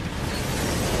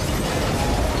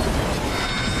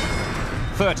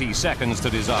 30 seconds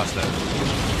to disaster.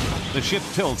 The ship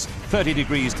tilts 30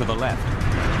 degrees to the left.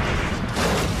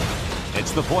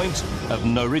 It's the point of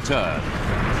no return.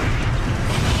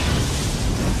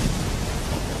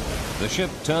 The ship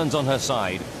turns on her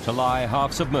side to lie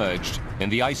half submerged in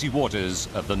the icy waters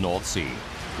of the North Sea.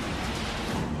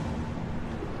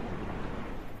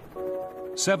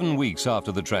 7 weeks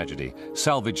after the tragedy,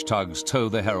 salvage tugs tow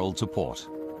the Herald to port.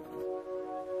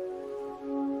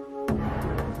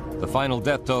 The final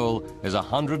death toll is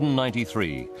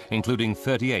 193, including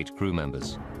 38 crew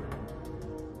members.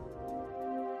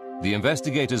 The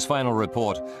investigators' final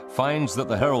report finds that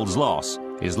the Herald's loss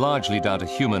is largely down to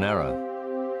human error.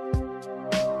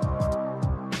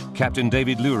 Captain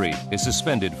David Lurie is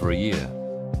suspended for a year.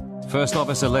 First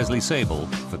Officer Leslie Sable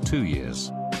for 2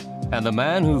 years. And the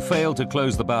man who failed to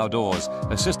close the bow doors,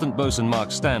 Assistant Boatswain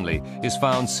Mark Stanley, is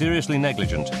found seriously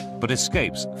negligent but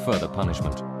escapes further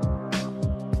punishment.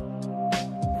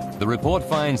 The report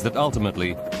finds that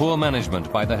ultimately, poor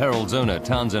management by the Herald's owner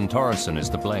Townsend Torreson is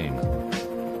to blame.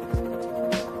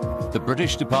 The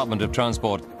British Department of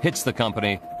Transport hits the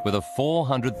company with a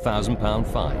 £400,000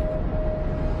 fine.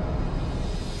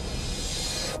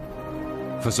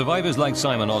 For survivors like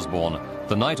Simon Osborne,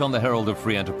 the night on the Herald of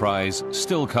Free Enterprise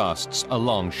still casts a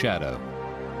long shadow.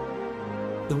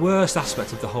 The worst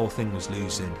aspect of the whole thing was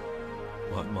losing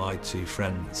my 2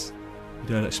 friends. You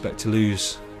don't expect to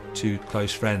lose 2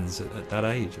 close friends at that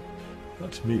age. I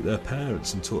got to meet their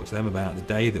parents and talk to them about the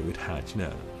day that we'd had, you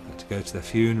know. To go to their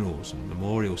funerals and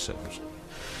memorial services.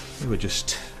 They were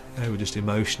just They were just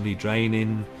emotionally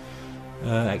draining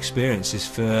experiences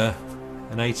for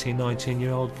an 18,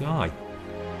 19-year-old guy.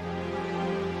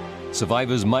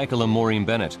 Survivors Michael and Maureen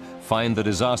Bennett find the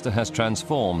disaster has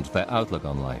transformed their outlook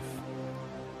on life.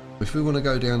 If we want to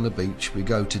go down the beach, we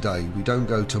go today. We don't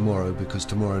go tomorrow because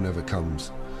tomorrow never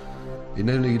comes. It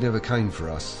never came for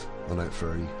us on that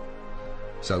ferry.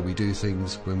 So we do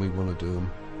things when we want to do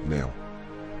them now.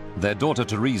 Their daughter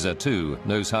Teresa, too,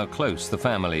 knows how close the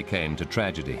family came to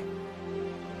tragedy.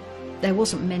 There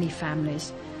wasn't many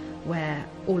families where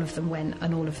all of them went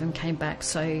and all of them came back,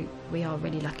 so we are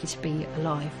really lucky to be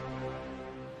alive.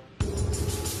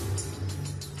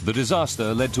 The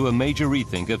disaster led to a major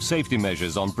rethink of safety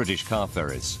measures on British car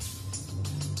ferries.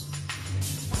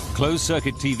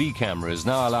 Closed-circuit TV cameras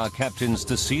now allow captains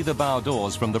to see the bow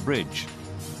doors from the bridge.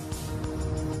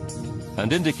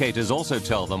 And indicators also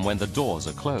tell them when the doors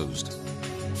are closed.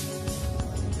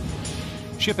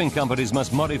 Shipping companies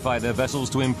must modify their vessels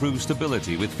to improve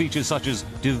stability with features such as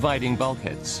dividing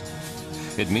bulkheads.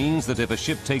 It means that if a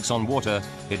ship takes on water,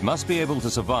 it must be able to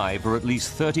survive for at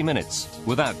least 30 minutes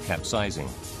without capsizing.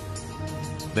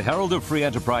 The Herald of Free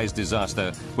Enterprise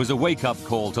disaster was a wake-up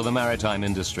call to the maritime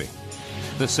industry.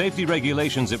 The safety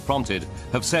regulations it prompted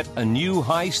have set a new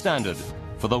high standard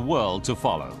for the world to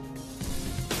follow.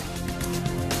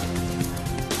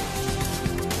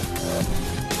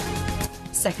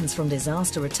 Seconds from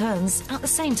Disaster returns at the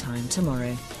same time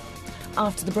tomorrow.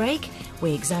 After the break,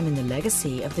 we examine the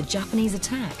legacy of the Japanese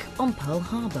attack on Pearl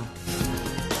Harbor.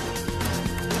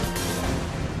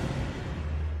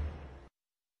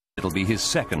 It'll be his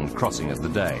second crossing of the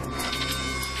day.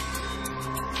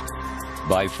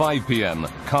 By 5 p.m.,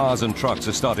 cars and trucks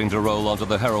are starting to roll onto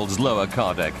the Herald's lower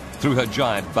car deck through her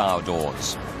giant bow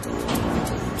doors.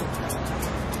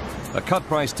 A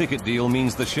cut-price ticket deal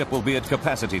means the ship will be at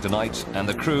capacity tonight, and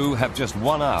the crew have just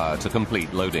 1 hour to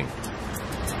complete loading.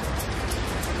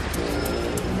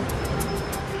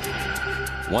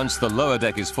 Once the lower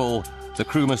deck is full, the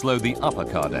crew must load the upper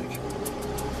car deck.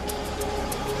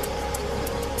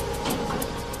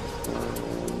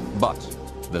 But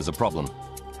there's a problem.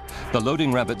 The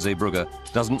loading ramp at Zeebrugge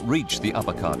doesn't reach the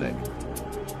upper car deck.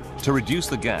 To reduce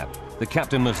the gap, the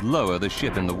captain must lower the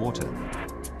ship in the water.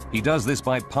 He does this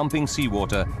by pumping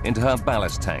seawater into her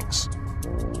ballast tanks.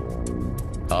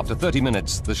 After 30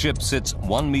 minutes, the ship sits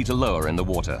 1 meter lower in the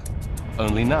water.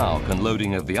 Only now can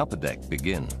loading of the upper deck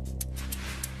begin.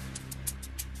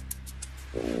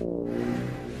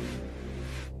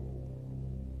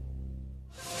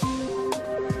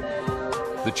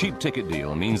 The cheap ticket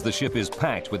deal means the ship is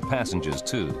packed with passengers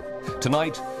too.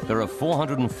 Tonight, there are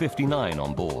 459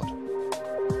 on board.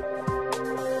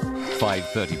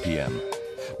 5:30 p.m.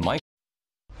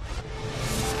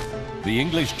 The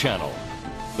English Channel,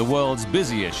 the world's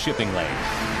busiest shipping lane.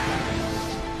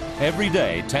 Every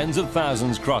day, tens of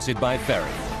thousands cross it by ferry.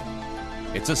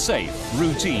 It's a safe,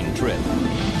 routine trip.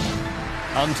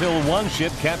 Until one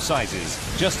ship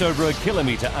capsizes just over a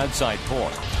kilometer outside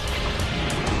port.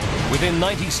 Within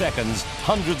 90 seconds,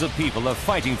 hundreds of people are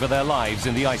fighting for their lives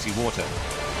in the icy water.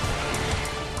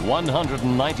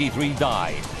 193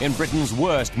 die in Britain's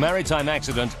worst maritime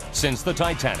accident since the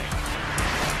Titanic.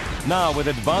 Now, with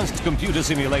advanced computer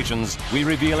simulations, we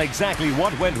reveal exactly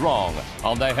what went wrong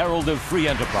on the Herald of Free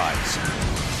Enterprise.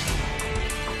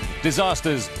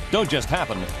 Disasters don't just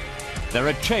happen, they're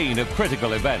a chain of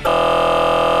critical events.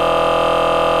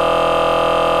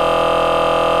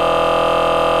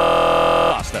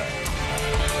 Faster.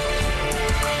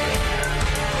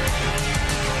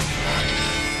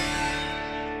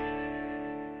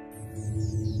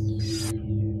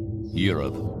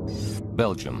 Europe,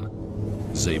 Belgium,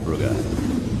 Zeebrugge.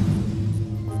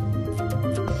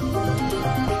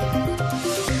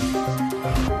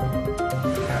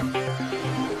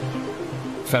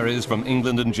 Ferries from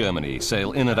England and Germany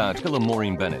sail in and out. Michael and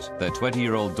Maureen Bennett, their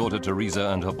 20-year-old daughter Teresa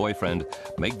and her boyfriend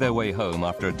make their way home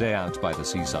after a day out by the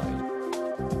seaside.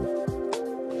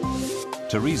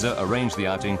 Teresa arranged the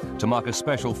outing to mark a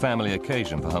special family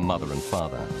occasion for her mother and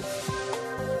father.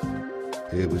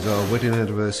 It was our wedding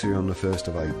anniversary on the 1st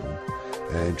of April.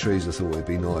 And Teresa thought it'd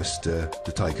be nice to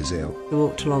take us out. We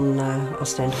walked along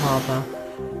Ostend Harbour,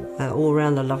 all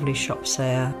around the lovely shops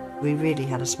there. We really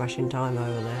had a smashing time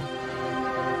over there.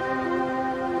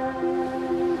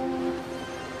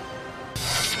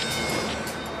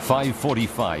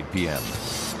 "5:45 p.m.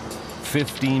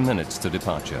 15 minutes to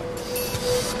departure.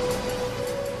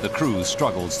 The crew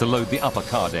struggles to load the upper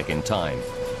car deck in time.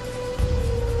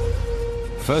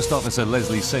 First Officer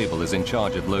Leslie Sable is in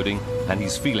charge of loading, and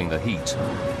he's feeling the heat.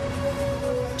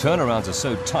 Turnarounds are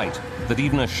so tight that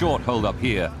even a short hold-up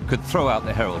here could throw out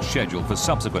the Herald's schedule for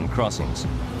subsequent crossings.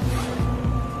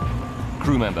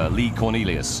 Crew member Lee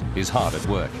Cornelius is hard at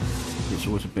work. It's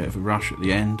always a bit of a rush at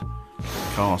the end.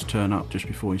 Cars turn up just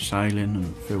before he's sailing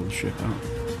and fill the ship up.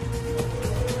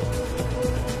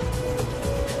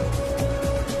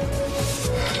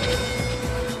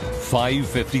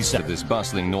 $5.57 at this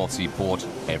bustling North Sea port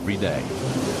every day.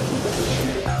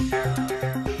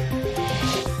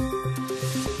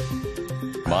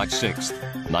 March 6th,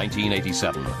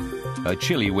 1987, a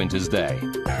chilly winter's day.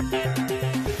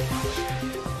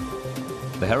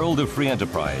 The Herald of Free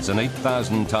Enterprise, an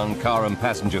 8,000-ton car and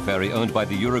passenger ferry owned by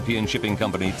the European shipping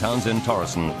company Townsend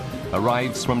Torrison,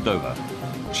 arrives from Dover.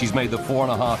 She's made the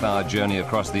 4.5-hour journey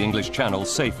across the English Channel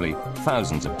safely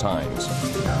thousands of times.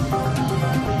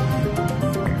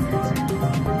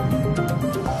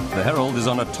 The Herald is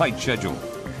on a tight schedule.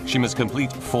 She must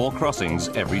complete 4 crossings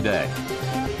every day.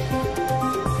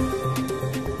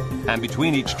 And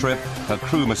between each trip, her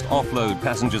crew must offload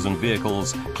passengers and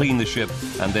vehicles, clean the ship,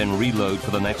 and then reload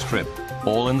for the next trip,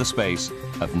 all in the space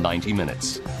of 90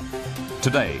 minutes.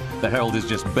 Today, the Herald is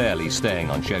just barely staying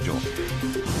on schedule.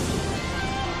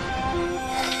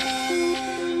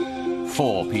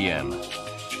 4 p.m.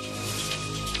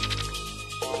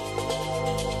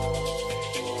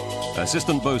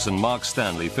 Assistant bosun Mark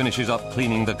Stanley finishes up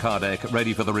cleaning the car deck,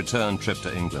 ready for the return trip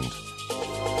to England.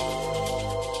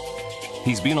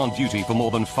 He's been on duty for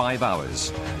more than 5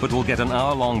 hours, but will get an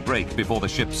hour-long break before the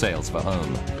ship sails for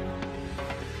home.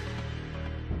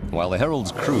 While the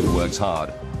Herald's crew works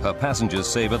hard, her passengers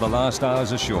savor the last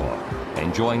hours ashore,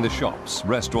 enjoying the shops,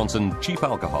 restaurants and cheap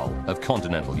alcohol of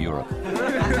continental Europe.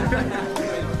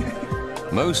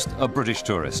 Most are British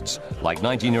tourists, like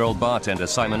 19-year-old bartender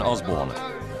Simon Osborne.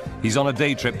 He's on a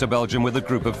day trip to Belgium with a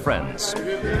group of friends.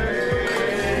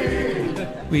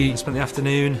 We spent the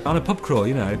afternoon on a pub crawl,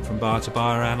 you know, from bar to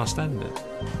bar around Ostend. It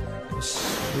was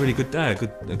a really good day, a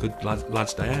good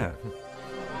lad's day out.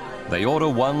 They order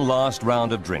one last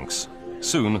round of drinks.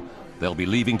 Soon, they'll be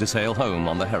leaving to sail home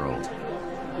on the Herald.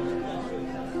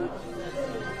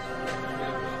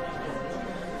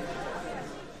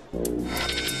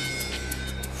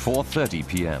 "4:30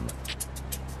 p.m.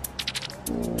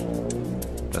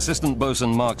 Assistant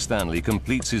bosun Mark Stanley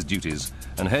completes his duties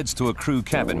and heads to a crew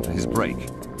cabin for his break.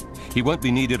 He won't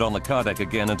be needed on the car deck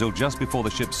again until just before the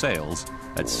ship sails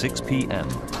at 6 p.m.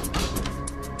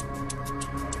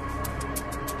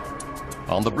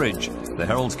 On the bridge, the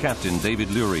Herald's captain, David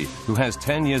Lurie, who has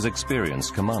 10 years' experience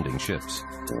commanding ships.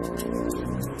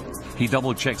 He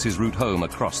double-checks his route home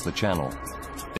across the channel.